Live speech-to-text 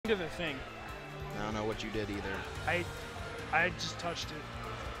to the thing. I don't know what you did either. I just touched it.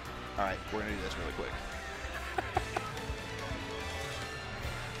 All right, we're gonna do this really quick.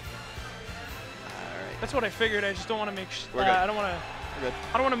 All right. That's what I figured. I just don't want to make. We're good. I don't want to. We're good.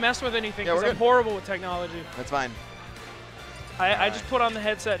 I don't want to mess with anything Yeah, because we're I'm good. horrible with technology. That's fine. I just put on the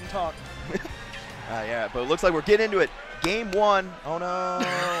headset and talk. Yeah, but it looks like we're getting into it. Game 1. Oh no,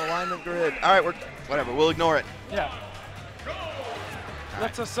 alignment grid. All right, whatever. We'll ignore it. Yeah.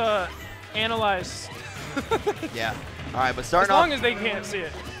 Lets us analyze. Yeah. All right, but starting as long off, as they can't see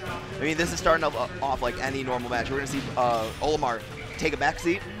it. I mean, this is starting off like any normal match. We're gonna see Olimar take a back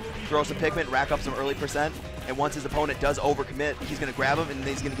seat, throw some Pikmin, rack up some early percent, and once his opponent does overcommit, he's gonna grab him, and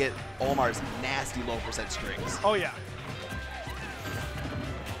then he's gonna get Olimar's nasty low percent strings. Oh yeah.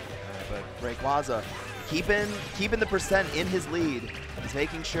 But Rayquaza keeping the percent in his lead. He's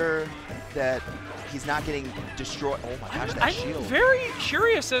making sure that he's not getting destroyed. Oh my gosh, that shield. I'm very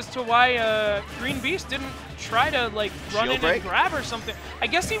curious as to why Greenbeast didn't try to like run Shield in break? and grab or something. I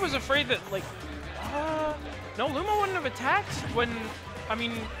guess he was afraid that like, no, Luma wouldn't have attacked when, I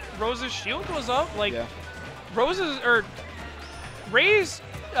mean, Rosa's shield was up. Like, Yeah. Ray's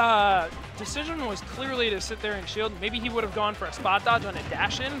decision was clearly to sit there and shield. Maybe he would have gone for a spot dodge on a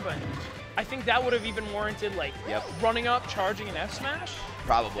dash in, but I think that would have even warranted like running up, charging an F smash.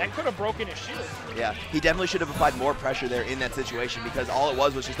 Probably. That could have broken his shield. Yeah, he definitely should have applied more pressure there in that situation because all it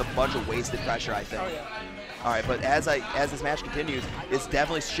was just a bunch of wasted pressure, I think. Oh yeah. All right, but as this match continues, it's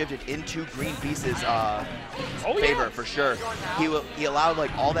definitely shifted into Greenbeast's favor for sure. He allowed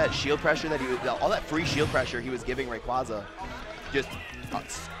like all that shield pressure all that free shield pressure he was giving Rayquaza, just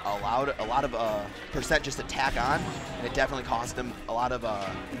allowed a lot of percent just to tack on, and it definitely cost him a lot of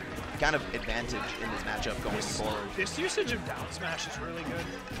kind of advantage in this matchup going forward. This usage of down smash is really good.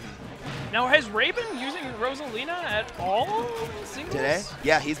 Now, has Ray been using RosaLuma at all in singles? Today?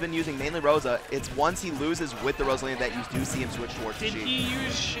 Yeah, he's been using mainly Rosa. It's once he loses with the RosaLuma that you do see him switch towards Did Sheik. he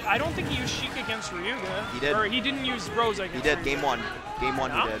use? I don't think he used Sheik against Ryuga. He did. Or he didn't use Rosa He against did, Ryuga. game 1. Game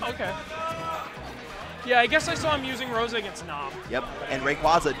 1 Nom? he did. Okay. Yeah, I guess I saw him using Rosa against Nom. Yep, and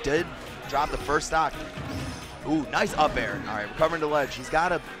Rayquaza did drop the first stock. Ooh, nice up air. All right, recovering the ledge. He's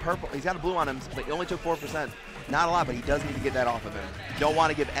got a blue on him, but he only took 4%. Not a lot, but he does need to get that off of him. Don't want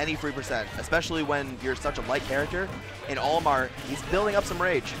to give any free percent, especially when you're such a light character. And Olimar, he's building up some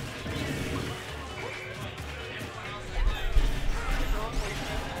rage.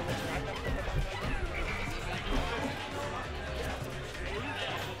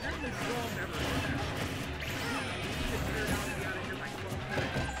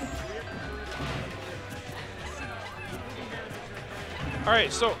 All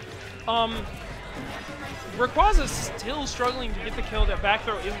right, so, Rayquaza's still struggling to get the kill. That back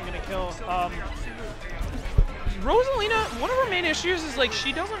throw isn't going to kill. RosaLuma, one of her main issues is like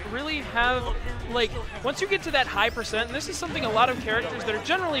she doesn't really have, like, once you get to that high percent, and this is something a lot of characters that are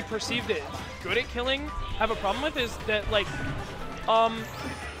generally perceived as good at killing have a problem with, is that like,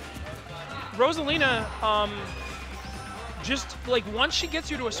 RosaLuma, just like once she gets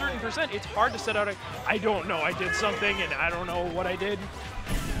you to a certain percent, it's hard to set out I don't know, I did something and I don't know what I did.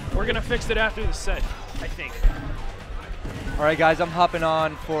 We're gonna fix it after the set, I think. All right, guys, I'm hopping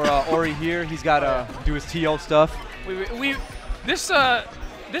on for Ori here. He's got to do his TO stuff. This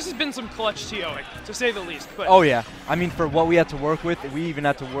has been some clutch TOing, to say the least. But oh yeah, I mean for what we had to work with, we even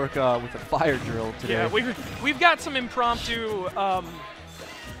had to work with a fire drill today. Yeah, we've got some impromptu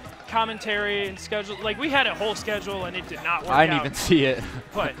commentary and schedule. Like we had a whole schedule and it did not work out. I didn't even see it.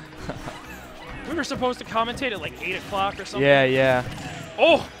 But we were supposed to commentate at like 8 o'clock or something. Yeah, yeah.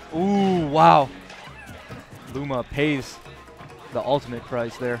 Oh! Ooh, wow. Luma pays the ultimate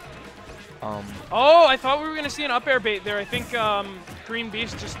price there. Oh, I thought we were going to see an up air bait there. I think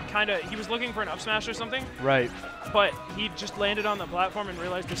Greenbeast just kind of, he was looking for an up smash or something. Right. But he just landed on the platform and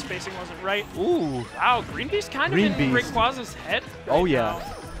realized the spacing wasn't right. Ooh. Wow, Greenbeast kind of in Rayquaza's head right oh, yeah.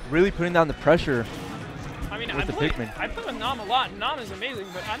 now. Really putting down the pressure. I mean, with the Pikmin. I play with Nom a lot, and Nom is amazing,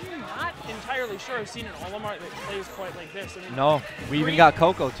 but I'm not entirely sure I've seen an Olimar that plays quite like this. I mean, No, we even got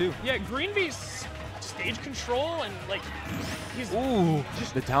Coco too. Yeah, Greenbeast's stage control and like he's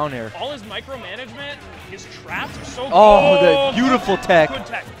just the down air. All his micromanagement, his traps are so good. Oh, the beautiful tech. Good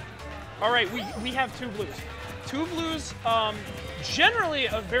tech. All right, we have 2 blues. 2 blues, generally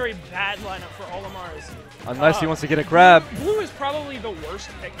a very bad lineup for Olimar's. Unless he wants to get a grab. Blue is probably the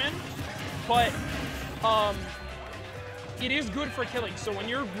worst Pikmin, but it is good for killing. So when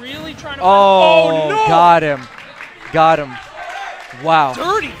you're really trying to oh no! Got him. Got him. Wow.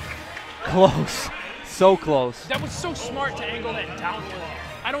 Dirty. Close. So close. That was so smart to angle that downward.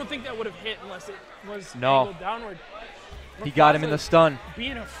 I don't think that would have hit unless it was no. angled downward. He got him in the stun.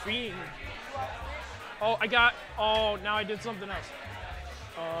 Being a fiend. Oh, now I did something else.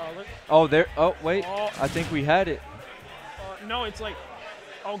 Oh, there. Oh, wait. I think we had it. No, it's like,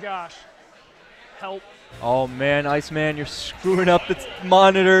 oh gosh. Help. Oh, man, Iceman, you're screwing up the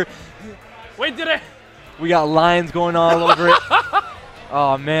monitor. Wait, did I? We got lines going all over it.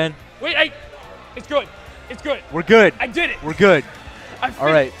 Oh, man. Wait, it's good. It's good. We're good. I did it. We're good. All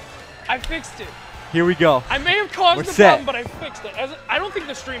right. I fixed it. Here we go. I may have caused the set. problem, but I fixed it. I don't think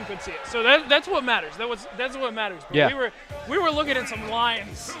the stream could see it, so that's what matters. That's what matters. But yeah. We were looking at some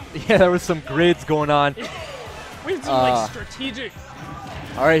lines. Yeah, there was some grids going on. We had some like strategic.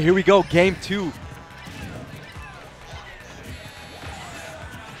 All right, here we go. Game 2.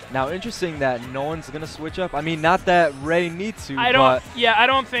 Now, interesting that no one's gonna switch up. I mean, not that Ray needs to. I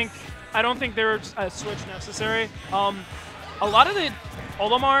don't think there's a switch necessary. A lot of the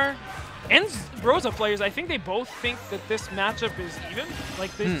Olimar and Rosa players, I think they both think that this matchup is even.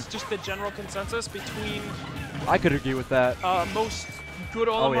 Like, this is just the general consensus between. I could agree with that. Most good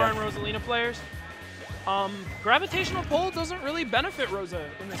Olimar and Rosalina players. Gravitational pull doesn't really benefit Rosa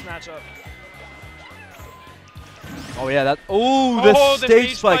in this matchup. Oh yeah, that. Oh, the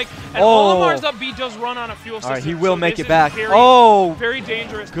stage spike. And Olimar's up B does run on a fuel system. All right, he will make it back. Very, very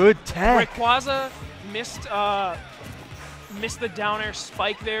dangerous. Good tech. Rayquaza missed the down air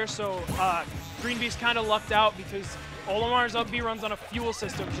spike there, so Greenbeast kind of lucked out because Olimar's up B runs on a fuel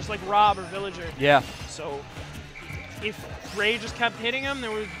system, just like Rob or Villager. Yeah. So if Ray just kept hitting him,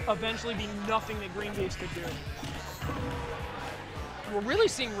 there would eventually be nothing that Greenbeast could do. We're really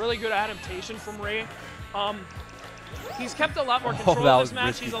seeing really good adaptation from Ray. He's kept a lot more control of this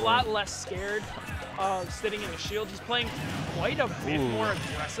match. He's a lot less scared sitting in the shield. He's playing quite a bit more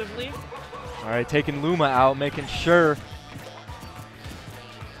aggressively. All right, taking Luma out, making sure.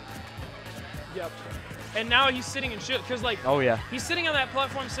 Yep. And now he's sitting in shield because, like, he's sitting on that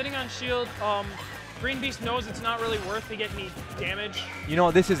platform, sitting on shield. Greenbeast knows it's not really worth to get any damage. You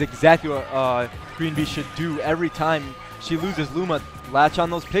know, this is exactly what Greenbeast should do every time she loses Luma. Latch on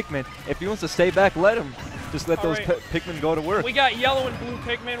those Pikmin. If he wants to stay back, let him. Just let those Pikmin go to work. We got yellow and blue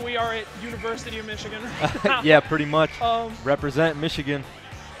Pikmin. We are at University of Michigan right now. Yeah, pretty much. Represent Michigan.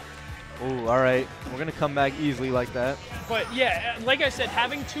 Oh, all right. We're going to come back easily like that. But, yeah, like I said,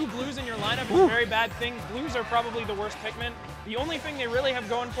 having 2 blues in your lineup is a very bad thing. Blues are probably the worst Pikmin. The only thing they really have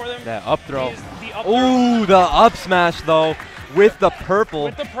going for them that up throw. Is the up throw. Ooh, the up smash, though, with the purple.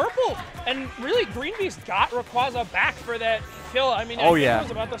 With the purple. And really, Greenbeast got Rayquaza back for that kill. I mean, I think it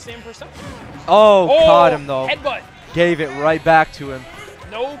was about the same percent. Oh, caught him, though. Headbutt. Gave it right back to him.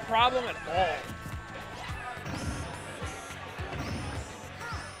 No problem at all.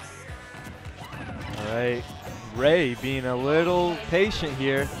 All right, Ray being a little patient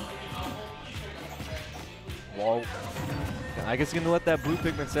here. Whoa. I guess he's going to let that blue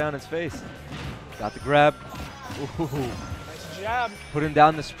Pikmin stay on his face. Got the grab. Ooh. Nice job. Putting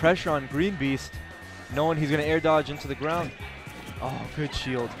down this pressure on Greenbeast, knowing he's going to air dodge into the ground. Oh, good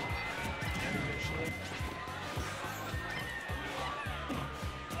shield.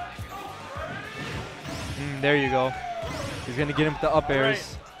 There you go. He's going to get him with the up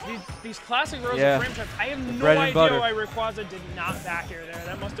airs. These classic Rosa frame traps, I have no idea why Rayquaza did not back air there.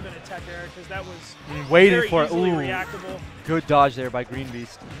 That must have been a tech error because that was waiting for it. Reactable. Good dodge there by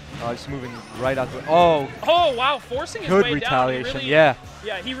Greenbeast. Just moving right out the Oh, wow, forcing his good way retaliation. Down.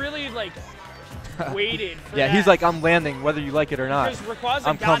 Yeah, he really like waited for yeah, that. he's like, I'm landing whether you like it or not. Because Rayquaza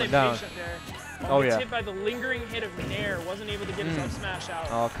I'm got coming down. There. Oh, Gets hit by the lingering hit of Nair, wasn't able to get his up smash out.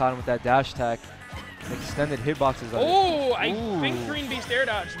 Oh, caught him with that dash attack. Extended hitboxes. Oh, I think Greenbeast air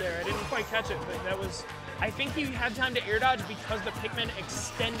dodge there. I didn't quite catch it, but that was. I think he had time to air dodge because the Pikmin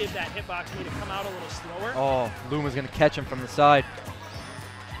extended that hitbox me to come out a little slower. Oh, Luma's gonna catch him from the side.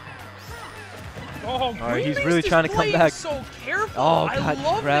 Oh, all right, he's really trying to come back. So careful. Oh, I God,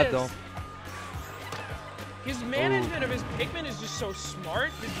 love grab this. though. His management of his Pikmin is just so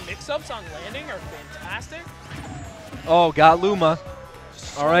smart. His mix-ups on landing are fantastic. Oh, got Luma.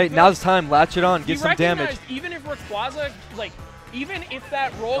 All right, now's the time. Latch it on. Get some damage. Even if Rayquaza, like, even if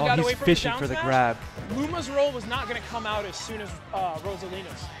that roll got away from fishing for the grab. Luma's roll was not going to come out as soon as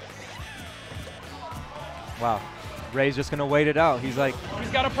Rosalina's. Wow. Ray's just going to wait it out. He's like...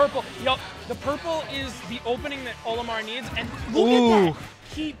 He's got a purple. Yup, the purple is the opening that Olimar needs. And look at that.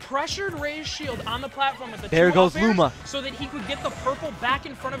 He pressured Ray's shield on the platform with the there goes Luma. So that he could get the purple back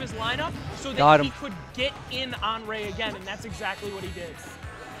in front of his lineup so that he could get in on Ray again, and that's exactly what he did.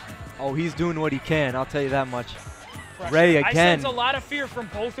 Oh, he's doing what he can, I'll tell you that much. Pressure. Ray again. I sense a lot of fear from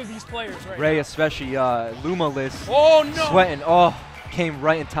both of these players right Ray now. Especially Luma-less. Oh, no. Sweating. Oh. came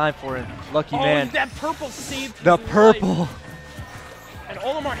right in time for him. Lucky Oh, man. that purple saved The his purple. life. And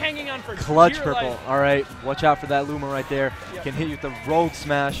Olimar hanging on for Clutch dear purple. life. All right, watch out for that Luma right there. Yep. Can hit you with the rogue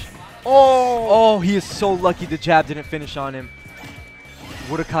smash. Oh, he is so lucky the jab didn't finish on him.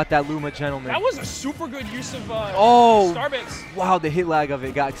 Would have caught that Luma, gentlemen. That was a super good use of Oh, Starbits. wow, the hit lag of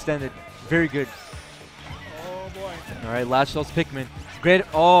it got extended. Very good. Oh, boy. All right, latch those Pikmin. Great.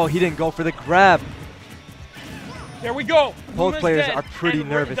 Oh, he didn't go for the grab. There we go. Both Luma's players dead, are pretty and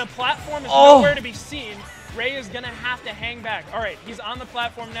nervous. The platform is Oh. nowhere to be seen. Ray is going to have to hang back. All right, he's on the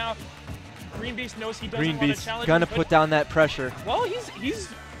platform now. Greenbeast knows he doesn't want to Greenbeast challenge gonna him, put down that pressure. Well, he's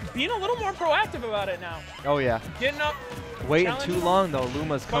being a little more proactive about it now. Oh, yeah. Getting up. Waiting too challenging him. long, though.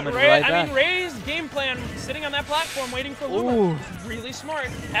 Luma's But coming Ray, right I back. mean, Ray's game plan, sitting on that platform waiting for Luma, Ooh. is really smart.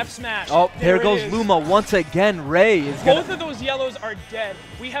 F smash. Oh, there it goes is. Luma once again. Ray is Both gonna. of those yellows are dead.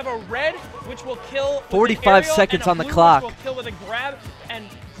 We have a red, which will kill with 45 an aerial, seconds and a on the blue, clock. Which will kill with a grab, and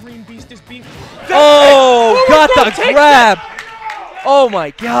Greenbeast is being. Oh, got Luma's the gonna take grab. Oh my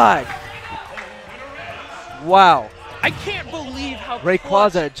God. Wow. I can't believe how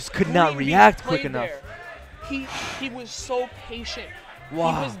Rayquaza clutch just could not Greenbeast react quick played enough. there. He was so patient.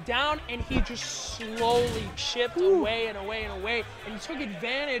 Wow. He was down and he just slowly chipped away and away and away. And he took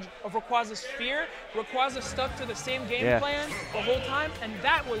advantage of Rayquaza's fear. Rayquaza stuck to the same game plan the whole time, and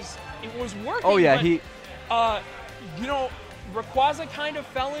it was working. Oh yeah, but, you know, Rayquaza kind of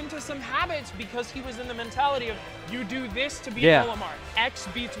fell into some habits because he was in the mentality of you do this to beat Olimar. X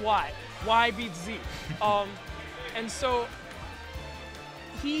beats Y. Y beats Z. And so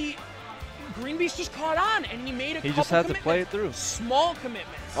Greenbeast just caught on, and he made a couple He just had to commitments. play it through. Small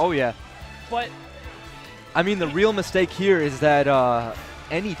commitments. Oh yeah. But I mean, the real mistake here is that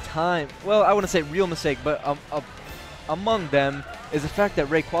any time, well, I wouldn't say real mistake, but among them is the fact that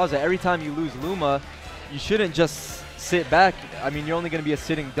Rayquaza, every time you lose Luma, you shouldn't just sit back. I mean, you're only going to be a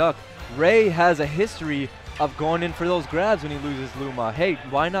sitting duck. Ray has a history of going in for those grabs when he loses Luma. Hey,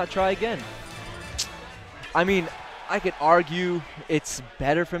 why not try again? I mean, I could argue it's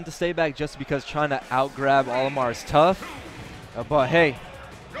better for him to stay back just because trying to out-grab Olimar is tough. But hey,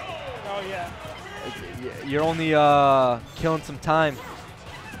 oh yeah, you're only killing some time.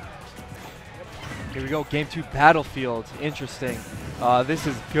 Here we go, Game 2 Battlefield. Interesting. This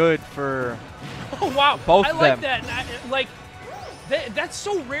is good for wow, both I of like them. that. That's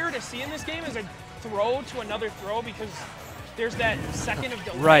so rare to see in this game, is a throw to another throw, because there's that second of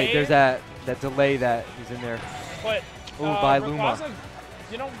delay. Right, there's that delay that is in there. But by Luma. Rayquaza,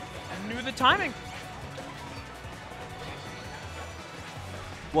 you know, knew the timing.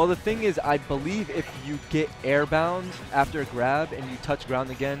 Well, the thing is, I believe if you get airbound after a grab and you touch ground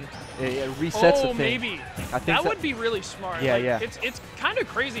again, it resets the thing. Maybe. I think that would be really smart. Yeah, like, yeah. It's kind of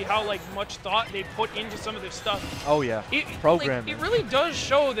crazy how much thought they put into some of this stuff. Oh yeah, programming. It really does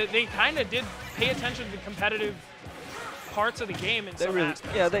show that they kind of did pay attention to the competitive parts of the game in some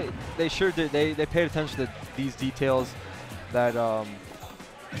aspects. Yeah, they sure did. They paid attention to these details. That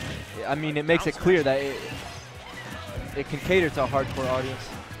I mean, it makes it clear that it can cater to a hardcore audience.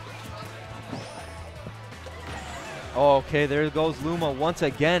 Oh, okay, there goes Luma once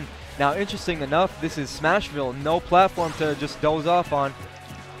again. Now, interesting enough, this is Smashville. No platform to just doze off on.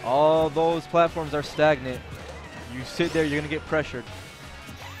 All those platforms are stagnant. You sit there, you're going to get pressured.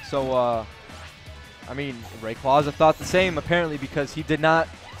 So, I mean, Rayquaza thought the same, apparently, because he did not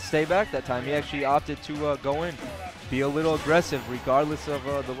stay back that time. He actually opted to go in, be a little aggressive, regardless of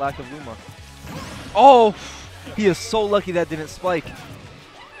the lack of Luma. Oh, he is so lucky that didn't spike.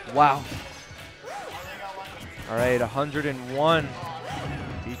 Wow. All right, 101.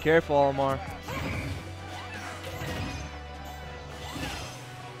 Be careful, Olimar.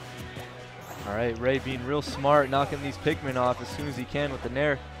 All right, Ray being real smart, knocking these Pikmin off as soon as he can with the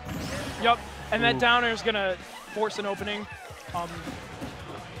Nair. Yep, and that downer is going to force an opening. That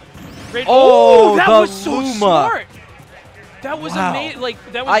was so Luma. smart. That was amazing.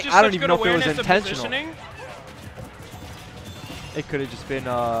 That was just I don't such even good know if it was awareness of intentional. positioning. It could have just been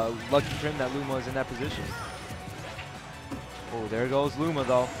lucky for him that Luma was in that position. Oh, there goes Luma,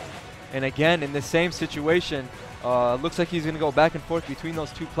 though. And again, in the same situation, looks like he's going to go back and forth between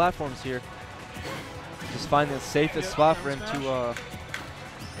those two platforms here. Just find the safest spot for him to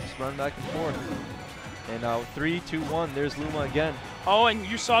just run back and forth. And 3, 2, 1, there's Luma again. Oh, and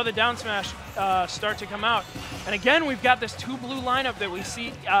you saw the down smash start to come out. And again, we've got this 2 blue lineup that we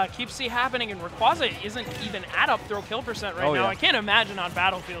see keep happening, and Rayquaza isn't even at up throw kill percent right now. Yeah. I can't imagine on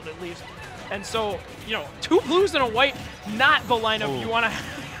Battlefield, at least. And so, you know, 2 blues and a white, not the lineup you want to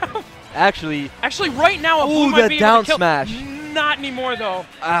have. Actually, right now, a blue might be down able to kill. smash. Not anymore, though.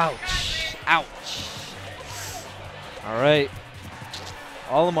 Ouch. Ouch. All right.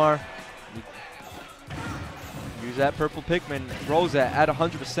 Olimar. Use that purple Pikmin. Rosa at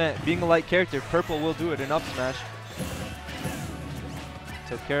 100%. Being a light character, purple will do it in up smash.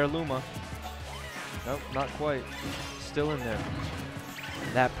 Took care of Luma. Nope, not quite. Still in there.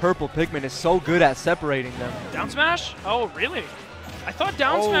 That purple Pikmin is so good at separating them. Down smash? Oh, really? I thought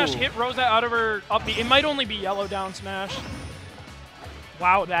down smash hit Rosa out of her up B. It might only be yellow down smash.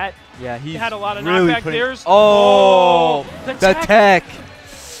 Wow, that he had a lot of really knockback. There's the tech.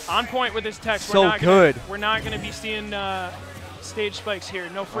 On point with his tech. So good. We're not gonna be seeing stage spikes here.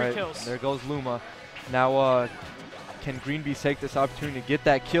 No free kills. There goes Luma. Now, can Greenbeast take this opportunity to get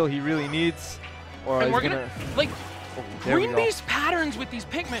that kill he really needs? Or and is we're gonna like Greenbeast patterns with these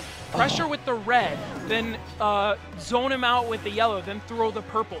Pikmin. Pressure with the red, then zone him out with the yellow, then throw the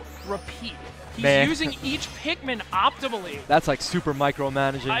purple. Repeat. He's using each Pikmin optimally. That's like super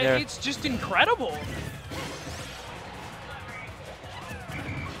micromanaging there. It's just incredible.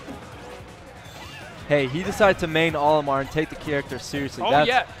 Hey, he decided to main Olimar and take the character seriously. Oh,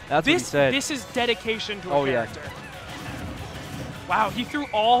 That's what he said. This is dedication to a character. Yeah. Wow, he threw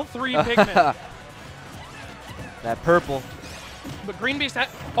all 3 Pikmin. That purple. But Greenbeast,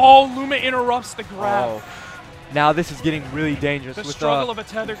 Luma interrupts the grab. Oh. Now this is getting really dangerous. The with struggle of a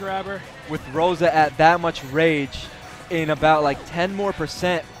tether grabber. With Rosa at that much rage, in about like 10 more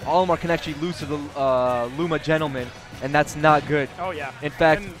 %, Olimar can actually lose to the Luma Gentleman, and that's not good. Oh, yeah. In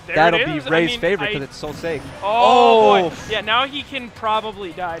fact, that'll be Ray's favorite because it's so safe. Oh, boy. Yeah, now he can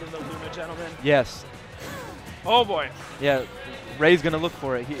probably die to the Luma Gentleman. Yes. Oh, boy. Yeah, Ray's going to look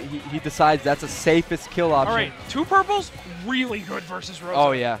for it. He decides that's the safest kill option. All right, 2 purples, really good versus Rosa.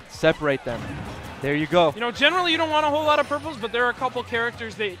 Oh, yeah. Separate them. There you go. You know, generally you don't want a whole lot of purples, but there are a couple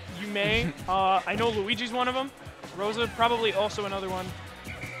characters that you may. I know Luigi's one of them. Rosa probably also another one.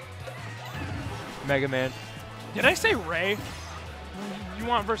 Mega Man. Did I say Ray? You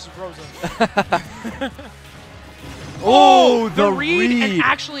want versus Rosa. Oh, the read. And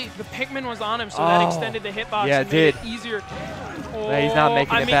actually, the Pikmin was on him, so that extended the hitbox and made it easier. He's not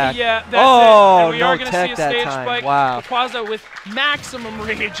making it back. Yeah, that's it. And we are no going to tech see a that stage time. spike. Wow. Rayquaza with maximum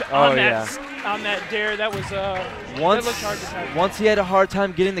rage on that dare. That was that looked hard to tag. Once he had a hard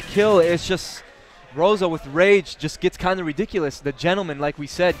time getting the kill, it's just Rosa with rage just gets kind of ridiculous. The Gentleman, like we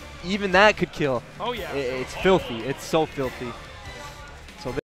said, even that could kill. Oh, yeah. It's filthy. It's so filthy.